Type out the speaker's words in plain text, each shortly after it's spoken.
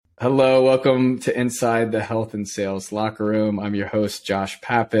Hello, welcome to Inside the Health and Sales Locker Room. I'm your host, Josh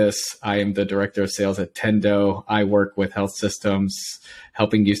Pappas. I am the Director of Sales at Tendo. I work with health systems,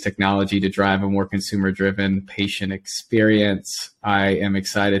 helping use technology to drive a more consumer-driven patient experience. I am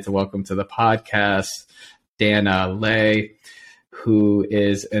excited to welcome to the podcast Dana Lay, who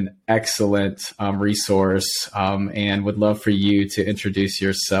is an excellent resource, and would love for you to introduce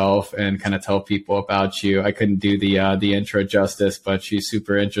yourself and kind of tell people about you. I couldn't do the intro justice, but she's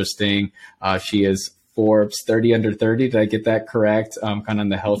super interesting. She is Forbes 30 under 30. Did I get that correct? Kind of in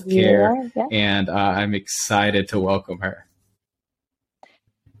the healthcare, Yeah. and I'm excited to welcome her.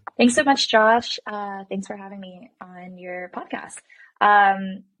 Thanks so much, Josh. Thanks for having me on your podcast.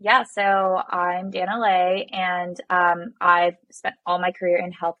 So I'm Dana Lay, and I've spent all my career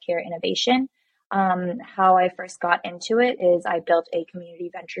in healthcare innovation. How I first got into it is I built a community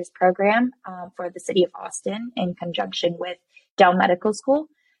ventures program for the city of Austin in conjunction with Dell Medical School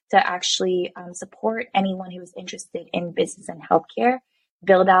to actually support anyone who was interested in business and healthcare,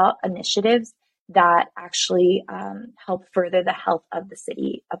 build out initiatives that actually help further the health of the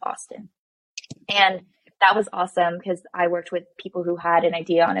city of Austin. And that was awesome because I worked with people who had an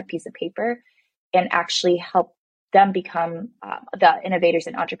idea on a piece of paper and actually helped them become the innovators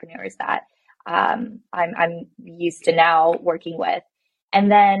and entrepreneurs that I'm used to now working with.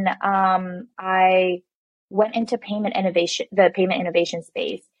 And then I went into the payment innovation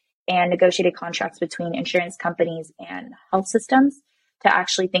space and negotiated contracts between insurance companies and health systems to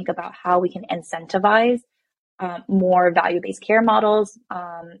actually think about how we can incentivize more value-based care models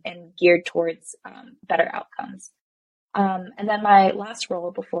and geared towards better outcomes. And then my last role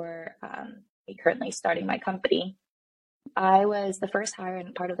before currently starting my company, I was the first hire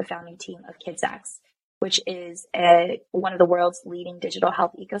and part of the founding team of KidsX, which is one of the world's leading digital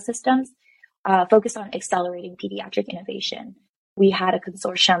health ecosystems focused on accelerating pediatric innovation. We had a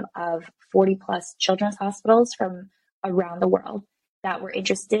consortium of 40 plus children's hospitals from around the world that were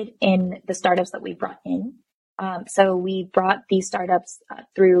interested in the startups that we brought in. So we brought these startups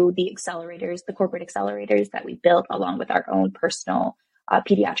through the accelerators, the corporate accelerators that we built along with our own personal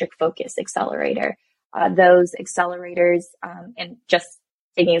pediatric focus accelerator. Those accelerators, and just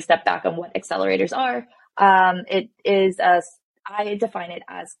taking a step back on what accelerators are, I define it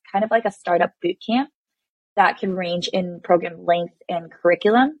as kind of like a startup boot camp that can range in program length and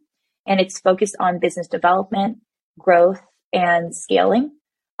curriculum. And it's focused on business development, growth, and scaling.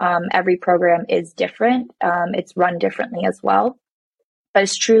 Every program is different. It's run differently as well, but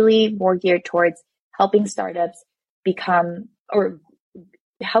it's truly more geared towards helping startups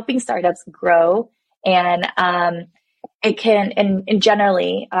grow. And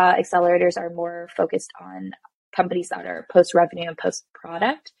generally, accelerators are more focused on companies that are post-revenue and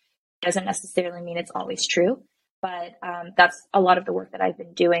post-product. Doesn't necessarily mean it's always true, but that's a lot of the work that I've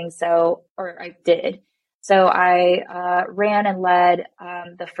been doing. I did. So I ran and led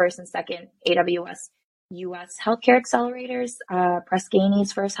the first and second AWS US healthcare accelerators, Press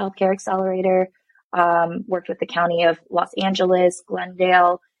Ganey's first healthcare accelerator, worked with the County of Los Angeles,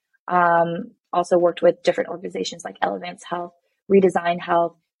 Glendale, also worked with different organizations like Elevance Health, Redesign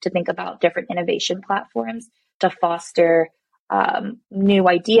Health to think about different innovation platforms to foster new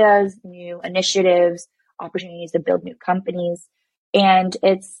ideas, new initiatives, opportunities to build new companies. And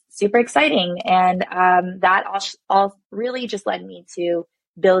it's super exciting. And that all really just led me to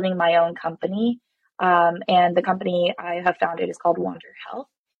building my own company. And the company I have founded is called Wander Health.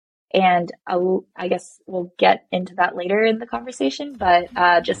 And I guess we'll get into that later in the conversation, but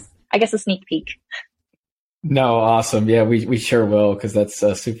just, I guess, a sneak peek. No, awesome. Yeah, we sure will, because that's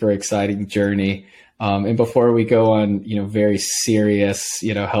a super exciting journey. And before we go on, very serious,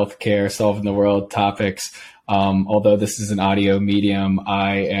 healthcare, solving the world topics, although this is an audio medium,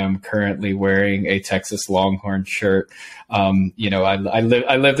 I am currently wearing a Texas Longhorn shirt. I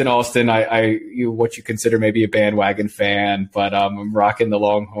lived in Austin. What you consider maybe a bandwagon fan, but I'm rocking the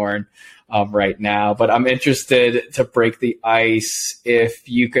Longhorn right now. But I'm interested to break the ice. If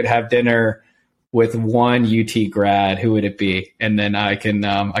you could have dinner with one UT grad, who would it be? And then I can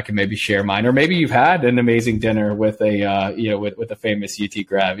maybe share mine, or maybe you've had an amazing dinner with with a famous UT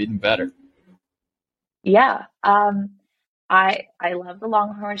grad, even better. Yeah. I love the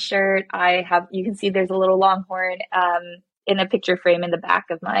Longhorn shirt. You can see there's a little Longhorn in a picture frame in the back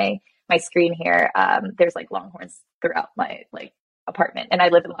of my screen here. There's like Longhorns throughout my apartment, and I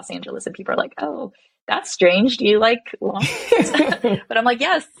live in Los Angeles, and people are like, "Oh, that's strange. Do you like Longhorns?" But I'm like,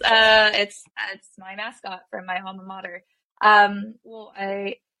 "Yes, it's my mascot from my alma mater." Well,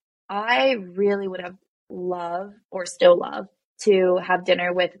 I really would have loved, or still love, to have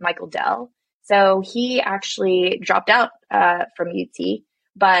dinner with Michael Dell. So he actually dropped out from UT,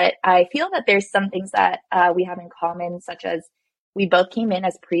 But I feel that there's some things that we have in common, such as we both came in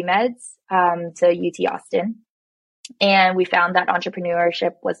as pre-meds to UT Austin, and we found that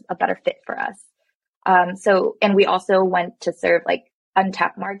entrepreneurship was a better fit for us. And we also went to serve like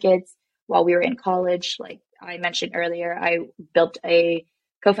untapped markets while we were in college. Like I mentioned earlier, I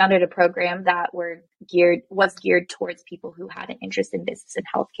co-founded a program that was geared towards people who had an interest in business and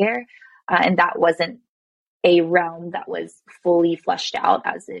healthcare. And that wasn't a realm that was fully fleshed out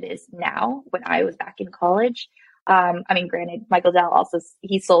as it is now when I was back in college. I mean, granted, Michael Dell also,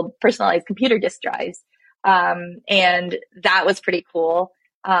 he sold personalized computer disk drives. And that was pretty cool.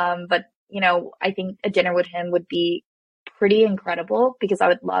 But I think a dinner with him would be pretty incredible because I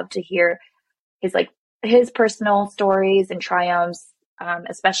would love to hear his personal stories and triumphs,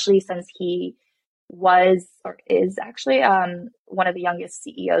 especially since he was or is actually one of the youngest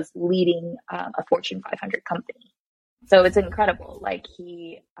CEOs leading a Fortune 500 company. So it's incredible. Like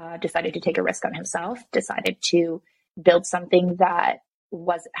he decided to take a risk on himself, decided to build something that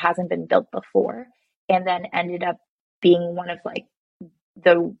hasn't been built before, and then ended up being one of like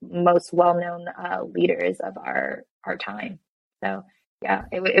the most well-known leaders of our time. So yeah,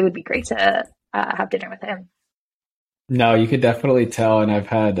 it would be great to have dinner with him. No, you could definitely tell, and I've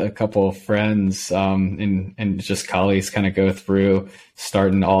had a couple of friends and just colleagues kind of go through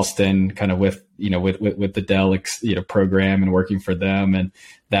starting Alston kind of with the Dell program and working for them, and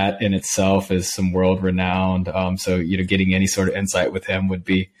that in itself is some world renowned. So getting any sort of insight with him would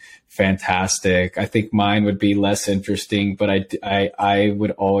be fantastic. I think mine would be less interesting, but I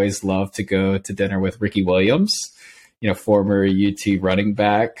would always love to go to dinner with Ricky Williams, former UT running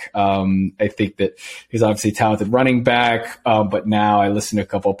back. I think that he's obviously a talented running back, but now I listen to a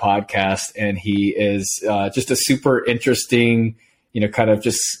couple of podcasts and he is just a super interesting, kind of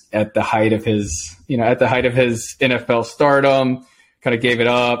just at the height of his NFL stardom, kind of gave it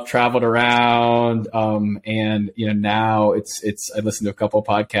up, traveled around. And now I listened to a couple of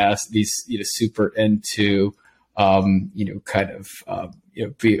podcasts. He's, super into,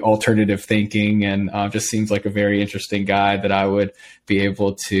 be alternative thinking, and just seems like a very interesting guy that I would be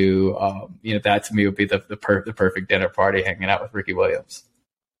able to, that to me would be the perfect dinner party, hanging out with Ricky Williams.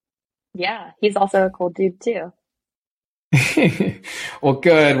 Yeah, he's also a cool dude too. Well,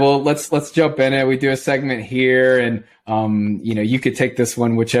 good. Well, let's jump in it. We do a segment here, and you could take this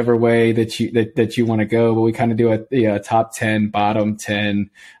one whichever way that you want to go. But we kind of do a top 10, bottom 10.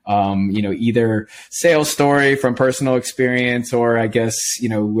 Either sales story from personal experience, or I guess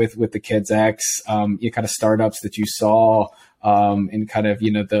with the Kids X, kind of startups that you saw, and kind of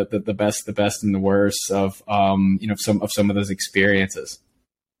the best and the worst of some of those experiences.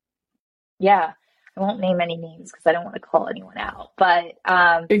 Yeah. I won't name any names because I don't want to call anyone out, but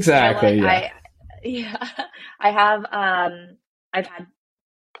exactly. I have I've had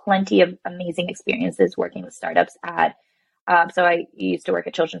plenty of amazing experiences working with startups so I used to work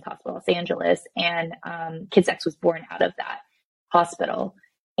at Children's Hospital Los Angeles, and Kids X was born out of that hospital,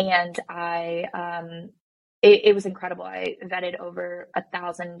 and it was incredible. I vetted over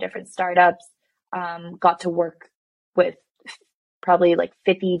 1,000 different startups, got to work with probably like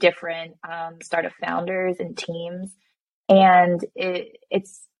 50 different startup founders and teams. And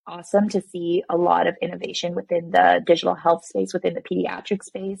it's awesome to see a lot of innovation within the digital health space, within the pediatric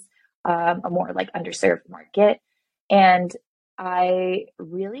space, a more like underserved market. And I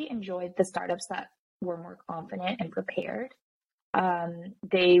really enjoyed the startups that were more confident and prepared.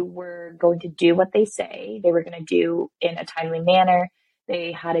 They were going to do what they say they were going to do in a timely manner.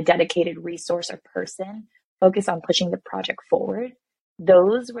 They had a dedicated resource or person focus on pushing the project forward.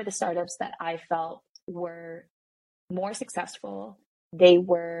 Those were the startups that I felt were more successful. They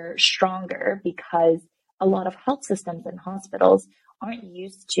were stronger because a lot of health systems and hospitals aren't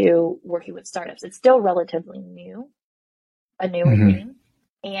used to working with startups. It's still relatively a newer thing,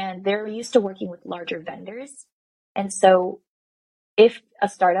 and they're used to working with larger vendors. And so if a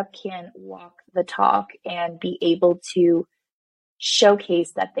startup can walk the talk and be able to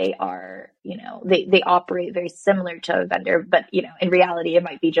showcase that they are, they operate very similar to a vendor, but, in reality, it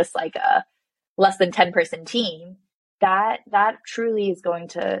might be just like a less than 10-person team, that truly is going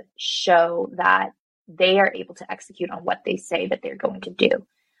to show that they are able to execute on what they say that they're going to do.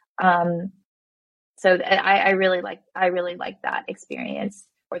 So I really like that experience,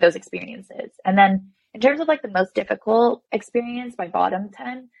 or those experiences. And then in terms of like the most difficult experience, my bottom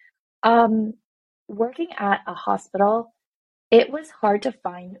 10, working at a hospital, it was hard to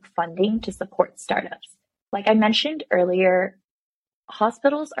find funding to support startups. Like I mentioned earlier,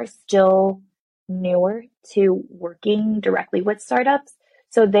 hospitals are still newer to working directly with startups.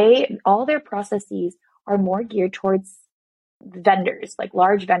 So all their processes are more geared towards vendors, like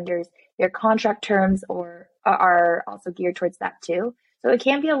large vendors, their contract terms or are also geared towards that too. So it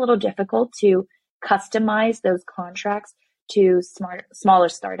can be a little difficult to customize those contracts to smaller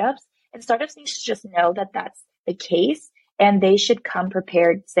startups. And startups need to just know that that's the case, and they should come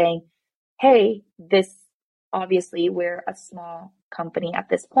prepared saying, hey, this obviously we're a small company at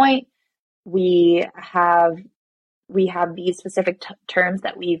this point. We have these specific terms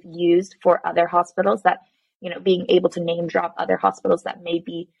that we've used for other hospitals that, being able to name drop other hospitals that may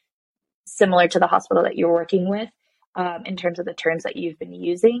be similar to the hospital that you're working with, in terms of the terms that you've been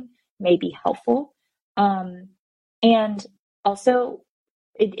using may be helpful. And also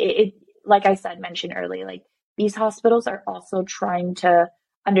it like I mentioned earlier, like these hospitals are also trying to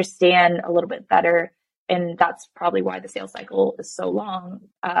understand a little bit better. And that's probably why the sales cycle is so long.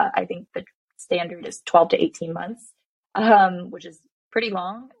 I think the standard is 12 to 18 months, which is pretty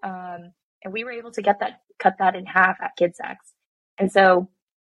long. And we were able to cut that in half at KidSax. And so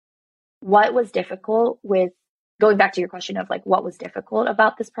what was difficult with going back to your question of like, what was difficult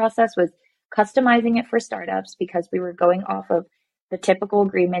about this process was customizing it for startups, because we were going off of the typical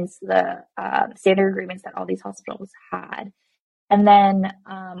agreements, the standard agreements that all these hospitals had. And then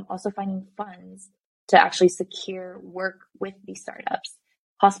also finding funds to actually secure work with these startups.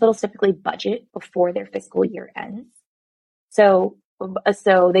 Hospitals typically budget before their fiscal year ends. So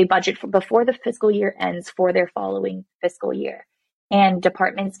they budget before the fiscal year ends for their following fiscal year. And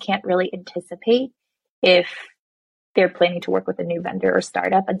departments can't really anticipate if they're planning to work with a new vendor or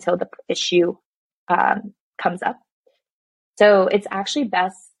startup until the issue comes up. So it's actually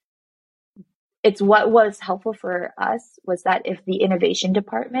best. It's what was helpful for us was that if the innovation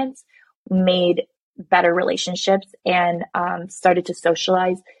departments made better relationships and started to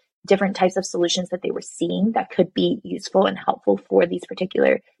socialize different types of solutions that they were seeing that could be useful and helpful for these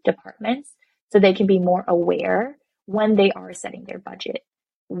particular departments, so they can be more aware when they are setting their budget.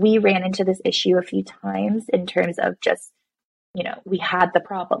 We ran into this issue a few times in terms of just, we had the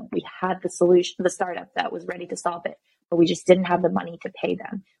problem, we had the solution, the startup that was ready to solve it, but we just didn't have the money to pay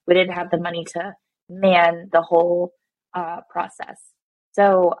them. We didn't have the money to man the whole process.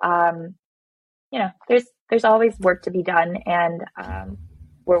 So, there's always work to be done, and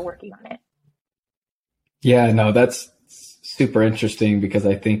we're working on it. Yeah, no, that's super interesting, because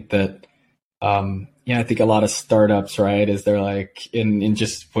I think that, I think a lot of startups, right, is they're like, in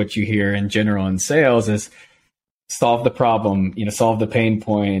just what you hear in general in sales is solve the problem, solve the pain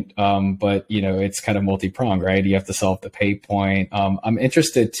point. But, it's kind of multi-pronged, right? You have to solve the pain point. I'm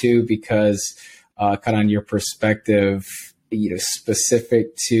interested too, because kind of on your perspective,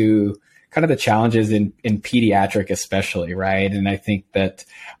 specific to kind of the challenges in pediatric, especially, right? And I think that,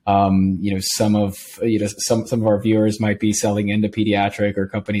 some of our viewers might be selling into pediatric, or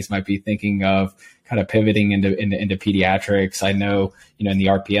companies might be thinking of kind of pivoting into pediatrics. I know, in the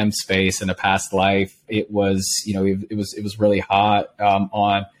RPM space in a past life, it was really hot,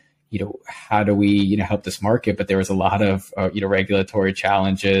 on, how do we, help this market? But there was a lot of, regulatory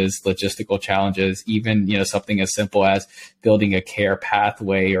challenges, logistical challenges, even, something as simple as building a care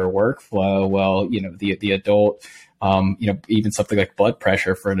pathway or workflow. Well, the adult, even something like blood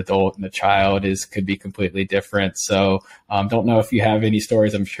pressure for an adult and a child could be completely different. So, don't know if you have any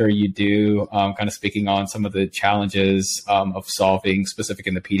stories. I'm sure you do, kind of speaking on some of the challenges, of solving specific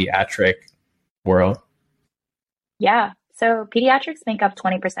in the pediatric world. Yeah. So pediatrics make up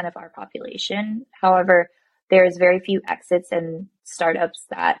 20% of our population. However, there's very few exits and startups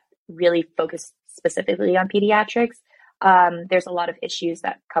that really focus specifically on pediatrics. There's a lot of issues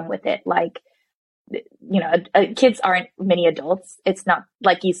that come with it, like, kids aren't mini adults. It's not,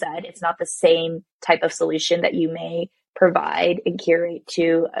 like you said, it's not the same type of solution that you may provide and curate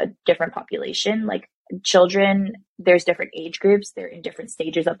to a different population. Like children, there's different age groups. They're in different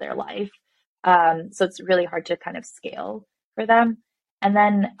stages of their life. So it's really hard to kind of scale for them. And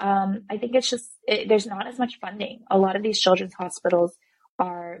then I think it's just, there's not as much funding. A lot of these children's hospitals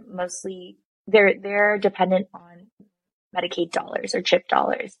are mostly, they're dependent on Medicaid dollars or CHIP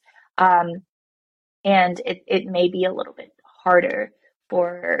dollars. And it may be a little bit harder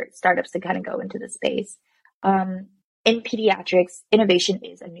for startups to kind of go into the space. In pediatrics, innovation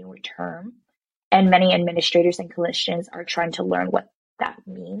is a newer term, and many administrators and clinicians are trying to learn what that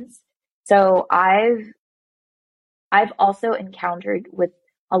means. So I've also encountered with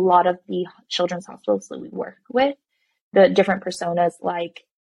a lot of the children's hospitals that we work with, the different personas, like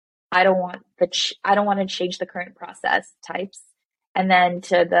I don't want to change the current process types, and then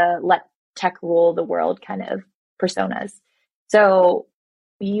to the let tech rule the world kind of personas. So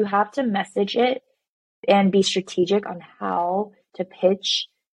you have to message it and be strategic on how to pitch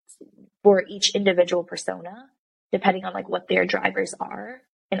for each individual persona. depending on like what their drivers are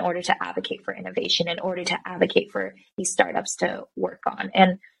in order to advocate for innovation, in order to advocate for these startups to work on.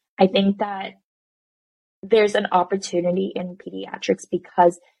 And I think that there's an opportunity in pediatrics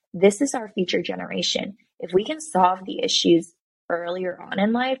because this is our future generation. If we can solve the issues earlier on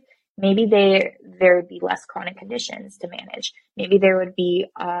in life, maybe there would be less chronic conditions to manage. Maybe there would be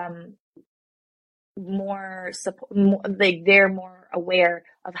more support, like they're more aware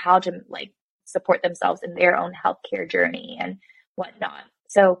of how to like support themselves in their own healthcare journey and whatnot.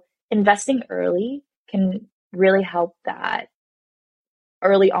 So investing early can really help that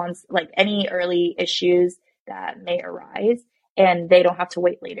early on, like any early issues that may arise, and they don't have to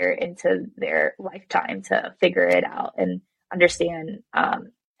wait later into their lifetime to figure it out and understand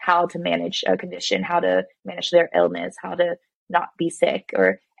how to manage a condition, how to manage their illness, how to not be sick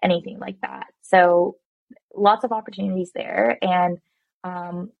or anything like that. So lots of opportunities there. And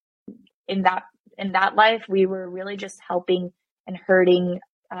in that life, we were really just helping and herding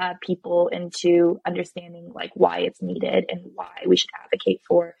people into understanding like why it's needed and why we should advocate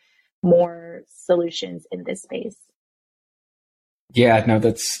for more solutions in this space. Yeah, no,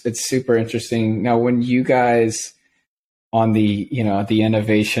 it's super interesting. Now, when you guys on the, the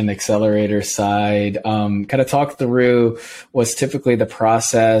innovation accelerator side, kind of talk through what's typically the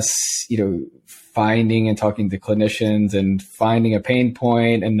process, finding and talking to clinicians and finding a pain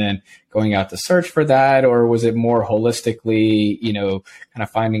point and then going out to search for that? Or was it more holistically, kind of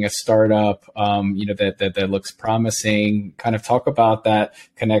finding a startup, that looks promising? Kind of talk about that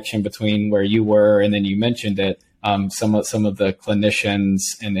connection between where you were, and then you mentioned it, some of the clinicians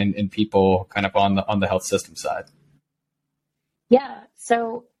and people kind of on the health system side. Yeah.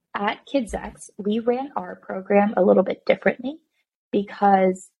 So at KidsX, we ran our program a little bit differently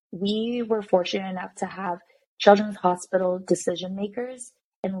because we were fortunate enough to have Children's Hospital decision makers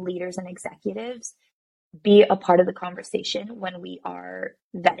and leaders and executives be a part of the conversation when we are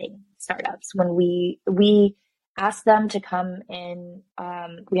vetting startups. When we asked them to come in,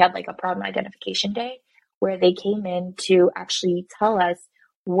 we had like a problem identification day where they came in to actually tell us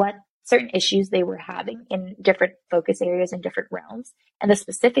what certain issues they were having in different focus areas and different realms and the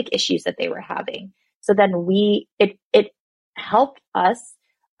specific issues that they were having. So then it helped us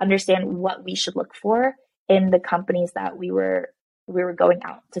understand what we should look for in the companies that we were going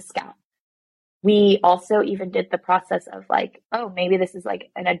out to scout. We also even did the process of like, oh, maybe this is like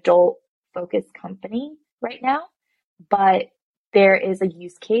an adult focused company right now, but there is a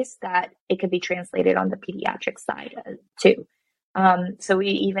use case that it could be translated on the pediatric side too. So we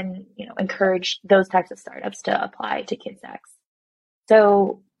even, encourage those types of startups to apply to KidsX.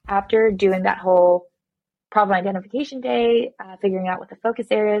 So after doing that whole problem identification day, figuring out what the focus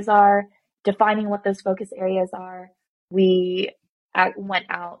areas are, defining what those focus areas are, we went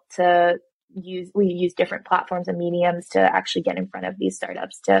out to use different platforms and mediums to actually get in front of these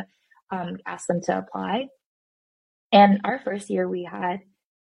startups to ask them to apply. And our first year we had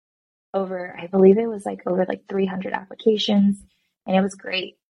I believe it was over 300 applications, and it was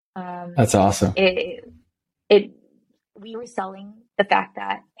great. That's awesome. We were selling the fact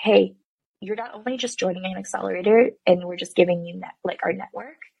that, hey, you're not only just joining an accelerator and we're just giving you our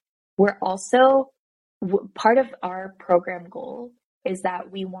network. We're also part of our program goal is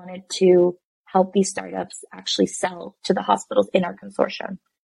that we wanted to help these startups actually sell to the hospitals in our consortium,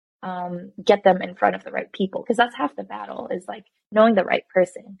 get them in front of the right people, because that's half the battle is like knowing the right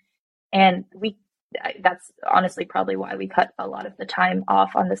person. And that's honestly probably why we cut a lot of the time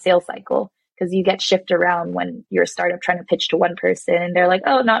off on the sales cycle, because you get shifted around when you're a startup trying to pitch to one person and they're like,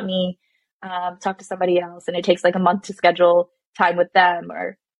 oh, not me. Talk to somebody else. And it takes like a month to schedule time with them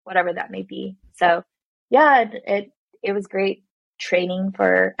or whatever that may be. So yeah, it was great training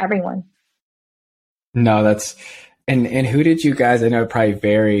for everyone. No, and who did you guys, I know it probably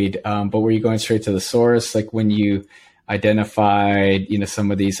varied, but were you going straight to the source? Like when you identified,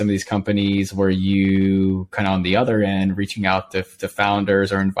 some of these companies, were you kind of on the other end reaching out to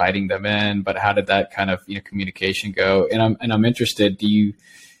founders or inviting them in? But how did that kind of, communication go? And I'm interested,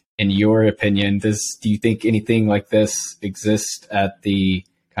 in your opinion, do you think anything like this exists at the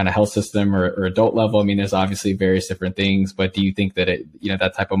kind of health system or adult level? I mean, there's obviously various different things, but do you think that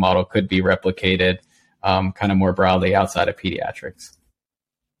that type of model could be replicated kind of more broadly outside of pediatrics?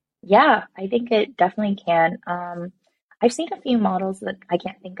 Yeah, I think it definitely can. I've seen a few models that I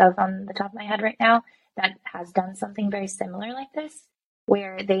can't think of on the top of my head right now that has done something very similar like this,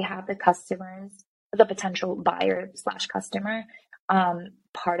 where they have the potential buyer / customer,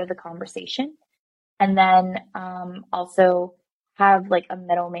 part of the conversation. And then also have like a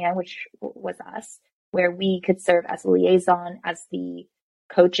middleman, which was us, where we could serve as a liaison, as the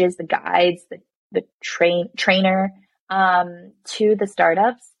coaches, the guides, the trainer to the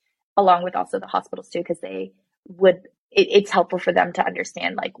startups, along with also the hospitals too, because they would, it's helpful for them to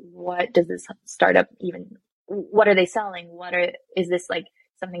understand, like, what does this startup even, what are they selling? Is this like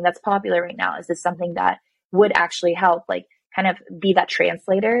something that's popular right now? Is this something that would actually help, like, kind of be that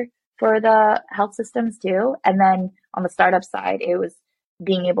translator for the health systems too? And then on the startup side, it was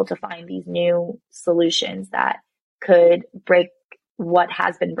being able to find these new solutions that could break what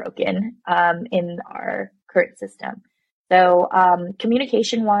has been broken in our current system. So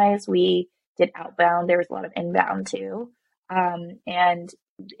communication wise, we did outbound. There was a lot of inbound too. And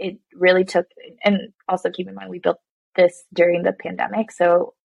it really took, and also keep in mind, we built this during the pandemic.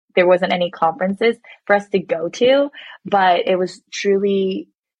 So there wasn't any conferences for us to go to, but it was truly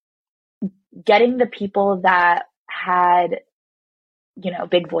getting the people that had,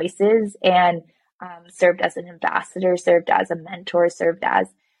 big voices and served as an ambassador, served as a mentor, served as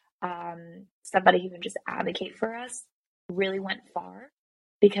somebody who can just advocate for us, really went far,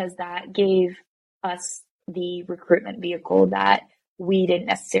 because that gave us the recruitment vehicle that we didn't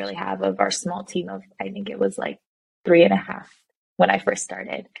necessarily have of our small team of, I think it was like 3.5 when I first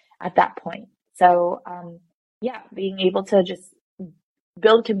started at that point. So being able to just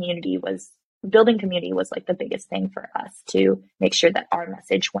building community was like the biggest thing for us to make sure that our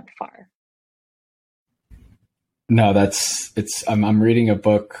message went far. No, I'm reading a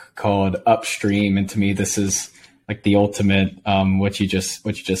book called Upstream, and to me, this is like the ultimate, what you just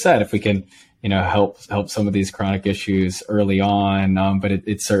said. If we can, help some of these chronic issues early on, but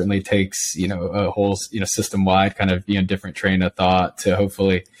it certainly takes, a whole, system wide kind of, different train of thought to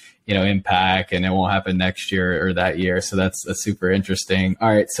hopefully, impact, and it won't happen next year or that year. So that's super interesting. All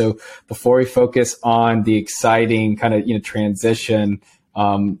right. So before we focus on the exciting kind of, transition,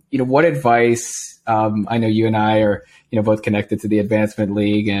 what advice, I know you and I are, both connected to the Advancement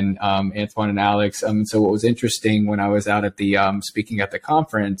League, and Antoine and Alex. So what was interesting when I was out at the speaking at the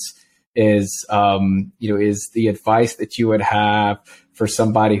conference is the advice that you would have for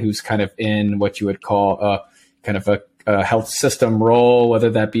somebody who's kind of in what you would call kind of a health system role, whether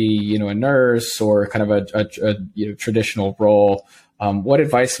that be, a nurse or kind of a traditional role. What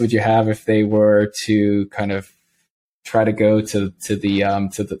advice would you have if they were to kind of try to go to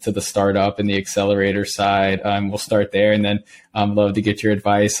the startup and the accelerator side? We'll start there, and then love to get your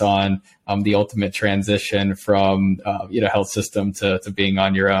advice on the ultimate transition from health system to being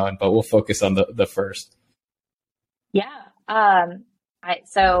on your own. But we'll focus on the first. Yeah.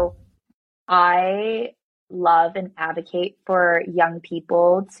 I love and advocate for young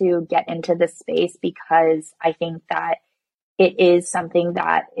people to get into this space, because I think that it is something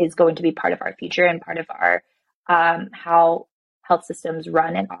that is going to be part of our future and part of our how health systems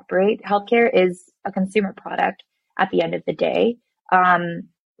run and operate. Healthcare is a consumer product at the end of the day.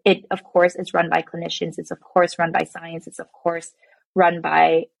 It, of course, is run by clinicians. It's, of course, run by science. It's, of course, run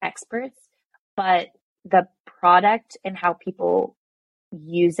by experts. But the product and how people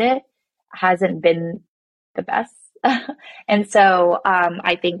use it hasn't been the best. And so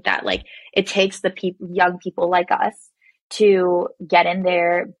I think that, like, it takes the young people like us to get in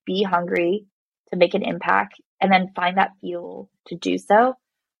there, be hungry, to make an impact, and then find that fuel to do so.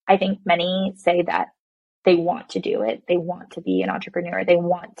 I think many say that they want to do it. They want to be an entrepreneur. They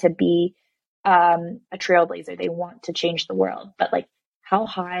want to be a trailblazer. They want to change the world. But, like, how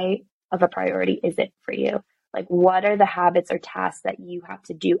high of a priority is it for you? Like, what are the habits or tasks that you have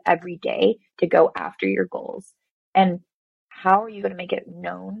to do every day to go after your goals? And how are you going to make it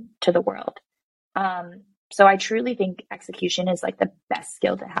known to the world? So I truly think execution is like the best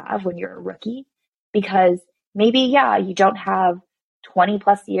skill to have when you're a rookie, because maybe, you don't have 20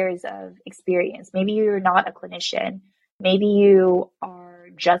 plus years of experience. Maybe you're not a clinician. Maybe you are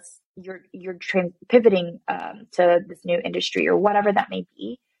just, you're pivoting to this new industry or whatever that may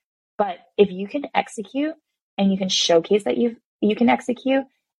be. But if you can execute and you can showcase that you can execute,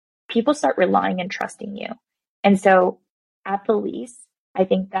 people start relying and trusting you. And so at the least, I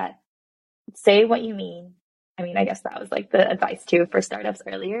think that say what you mean. I mean, I guess that was like the advice too for startups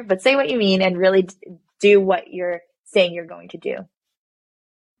earlier, but say what you mean and really do what you're saying you're going to do.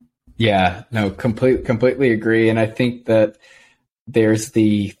 Yeah, no, completely agree. And I think that there's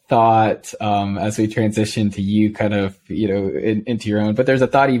the thought as we transition to you kind of, into your own, but there's a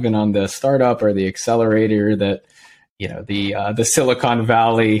thought even on the startup or the accelerator that, the Silicon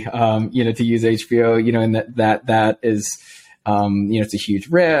Valley, to use HBO, and that is, it's a huge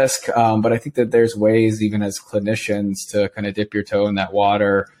risk. But I think that there's ways, even as clinicians, to kind of dip your toe in that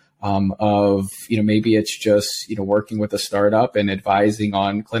water, of, maybe it's just, working with a startup and advising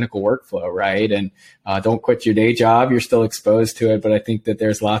on clinical workflow, right? And don't quit your day job. You're still exposed to it. But I think that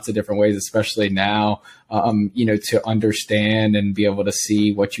there's lots of different ways, especially now, to understand and be able to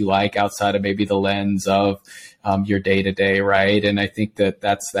see what you like outside of maybe the lens of your day to day, right? And I think that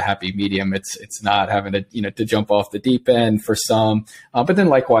that's the happy medium. It's not having to to jump off the deep end for some, but then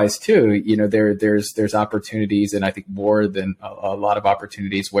likewise too, there's opportunities, and I think more than a lot of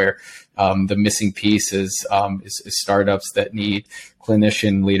opportunities where the missing piece is startups that need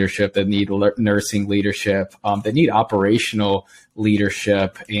clinician leadership, that need nursing leadership, that need operational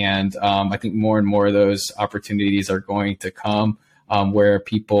leadership, and I think more and more of those opportunities are going to come. Where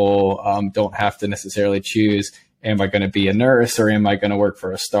people don't have to necessarily choose, am I going to be a nurse or am I going to work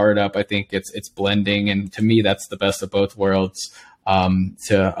for a startup? I think it's blending. And to me, that's the best of both worlds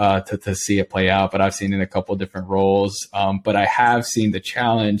to see it play out. But I've seen it in a couple of different roles. But I have seen the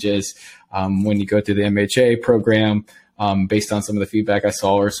challenges when you go through the MHA program. Based on some of the feedback I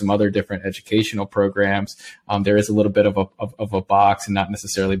saw or some other different educational programs, there is a little bit of a box and not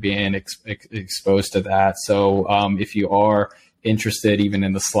necessarily being exposed to that. So if you are interested even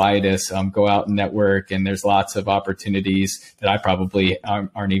in the slightest, go out and network, and there's lots of opportunities that I probably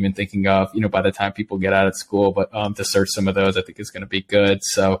aren't even thinking of, by the time people get out of school, but to search some of those, I think is going to be good.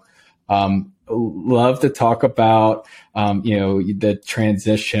 So love to talk about, the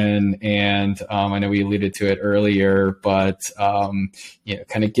transition, and I know we alluded to it earlier, but,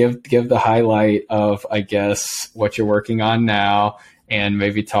 kind of give the highlight of, I guess, what you're working on now, and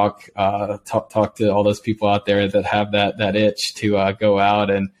maybe talk to all those people out there that have that itch to go out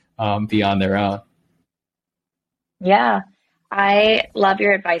and be on their own. Yeah, I love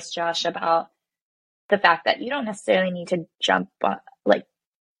your advice, Josh, about the fact that you don't necessarily need to jump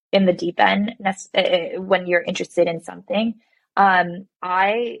in the deep end when you're interested in something.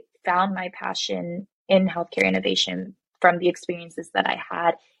 I found my passion in healthcare innovation from the experiences that I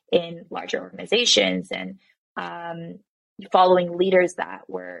had in larger organizations and following leaders that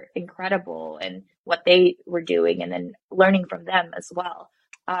were incredible and what they were doing, and then learning from them as well.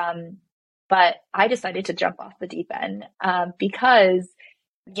 But I decided to jump off the deep end because,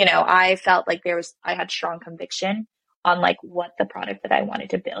 I felt like I had strong conviction on what the product that I wanted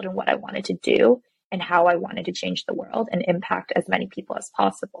to build and what I wanted to do and how I wanted to change the world and impact as many people as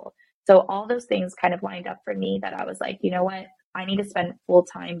possible. So all those things kind of lined up for me that I was like, you know what, I need to spend full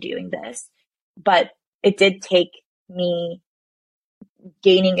time doing this. But it did take me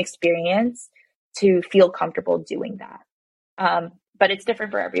gaining experience to feel comfortable doing that. But it's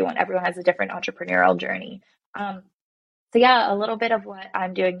different for everyone. Everyone has a different entrepreneurial journey. So yeah, a little bit of what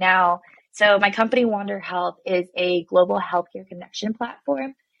I'm doing now. So my company, Wander Health, is a global healthcare connection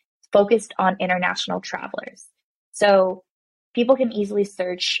platform focused on international travelers. So people can easily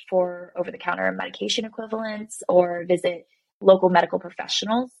search for over-the-counter medication equivalents or visit local medical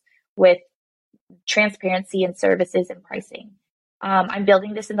professionals with transparency in services and pricing. I'm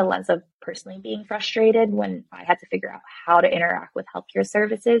building this in the lens of personally being frustrated when I had to figure out how to interact with healthcare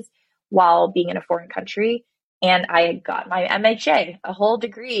services while being in a foreign country. And I got my MHA, a whole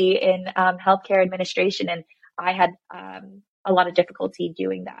degree in healthcare administration, and I had a lot of difficulty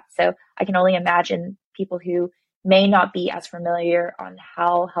doing that. So I can only imagine people who may not be as familiar on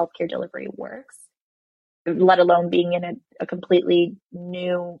how healthcare delivery works, let alone being in a completely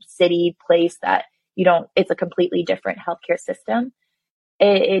new city, place that it's a completely different healthcare system.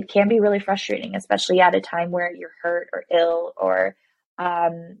 It can be really frustrating, especially at a time where you're hurt or ill, or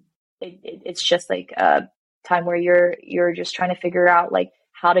it's just like a time where you're just trying to figure out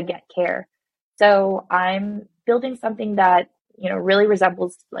how to get care. So I'm building something that, really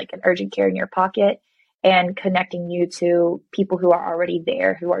resembles like an urgent care in your pocket, and connecting you to people who are already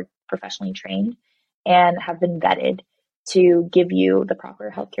there, who are professionally trained and have been vetted to give you the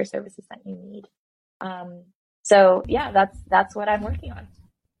proper healthcare services that you need. So yeah, that's what I'm working on.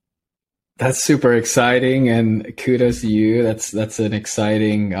 That's super exciting, and kudos to you. That's an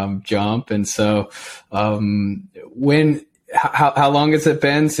exciting jump. And so, how long has it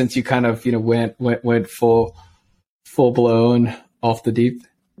been since you kind of went full blown off the deep?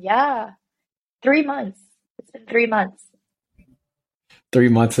 Yeah, 3 months. It's been 3 months. 3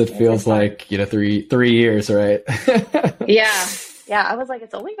 months. It feels like 3 years, right? Yeah. I was like,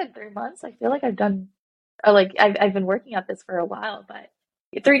 it's only been 3 months. I feel like I've been working at this for a while, but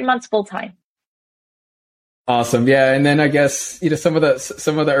 3 months full time. Awesome. Yeah. And then I guess, some of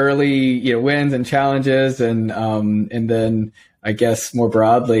the early, wins and challenges, and then, I guess more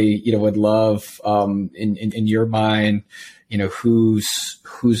broadly, would love, in your mind, who's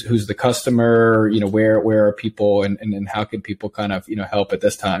the customer, where are people, and how can people kind of, help at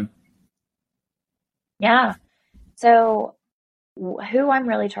this time? Yeah. So who I'm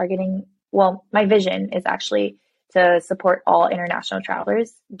really targeting, well, my vision is actually to support all international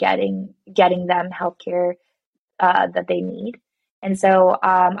travelers, getting them healthcare that they need. And so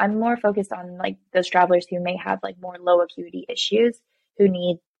I'm more focused on like those travelers who may have like more low acuity issues, who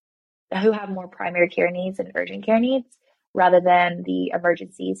need who have more primary care needs and urgent care needs rather than the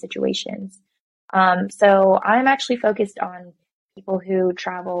emergency situations. So I'm actually focused on people who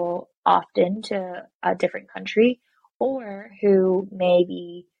travel often to a different country or who may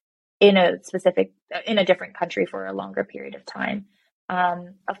be in a different country for a longer period of time.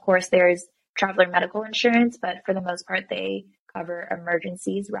 Of course, there's traveler medical insurance, but for the most part, they cover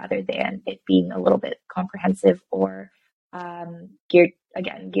emergencies rather than it being a little bit comprehensive or geared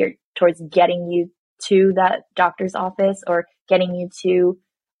towards getting you to that doctor's office or getting you to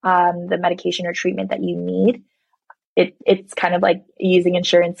the medication or treatment that you need. It's kind of like using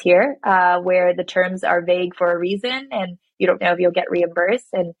insurance here, where the terms are vague for a reason and you don't know if you'll get reimbursed.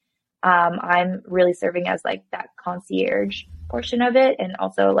 And I'm really serving as like that concierge portion of it and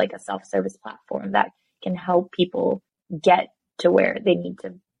also like a self-service platform that can help people get to where they need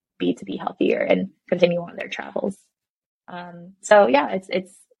to be healthier and continue on their travels. So yeah,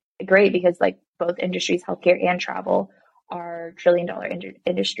 it's great because like both industries, healthcare and travel, are trillion-dollar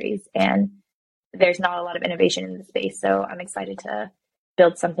industries, and there's not a lot of innovation in the space. So I'm excited to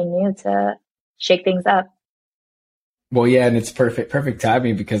build something new to shake things up. Well, yeah, and it's perfect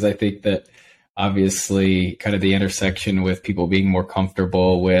timing because I think that obviously kind of the intersection with people being more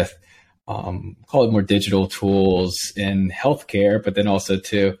comfortable with call it more digital tools in healthcare, but then also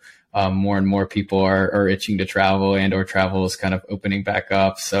too more and more people are itching to travel and or travel is kind of opening back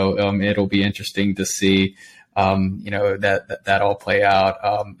up. So it'll be interesting to see that all play out.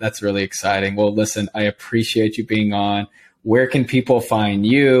 That's really exciting. Well, listen, I appreciate you being on. Where can people find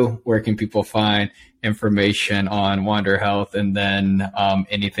you? Where can people find information on Wander Health, and then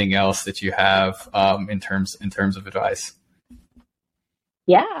anything else that you have in terms of advice?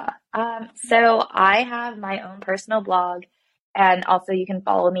 Yeah. So I have my own personal blog, and also you can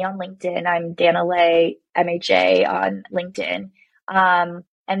follow me on LinkedIn. I'm Dana Lay, MHA on LinkedIn.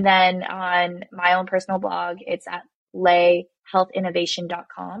 And then on my own personal blog, it's at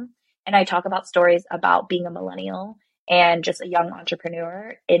layhealthinnovation.com. And I talk about stories about being a millennial and just a young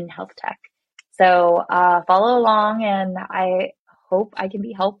entrepreneur in health tech. So follow along, and I hope I can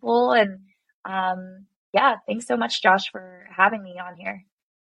be helpful. And yeah, thanks so much, Josh, for having me on here.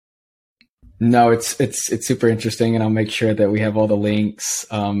 No, it's super interesting, and I'll make sure that we have all the links.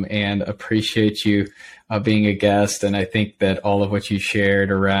 And appreciate you being a guest. And I think that all of what you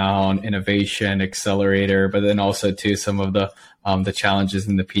shared around innovation accelerator, but then also too some of the challenges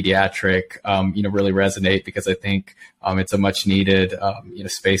in the pediatric, really resonate because I think it's a much needed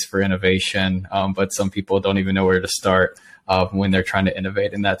space for innovation. But some people don't even know where to start when they're trying to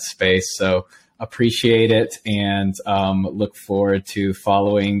innovate in that space. So appreciate it, and look forward to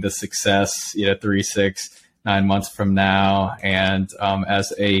following the success 3, 6, 9 months from now. And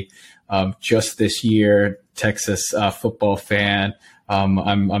as a just this year Texas football fan,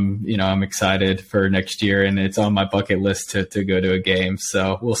 I'm excited for next year, and it's on my bucket list to go to a game.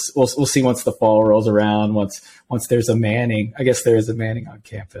 So we'll see once the fall rolls around, once there's a Manning. I guess there is a Manning on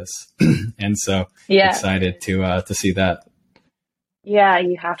campus, and so excited to see that. Yeah,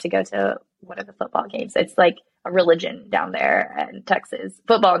 you have to go to one of the football games. It's like a religion down there in Texas,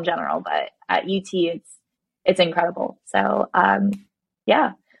 football in general, but at UT, it's incredible. So,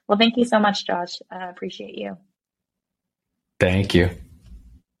 yeah. Well, thank you so much, Josh. I appreciate you. Thank you.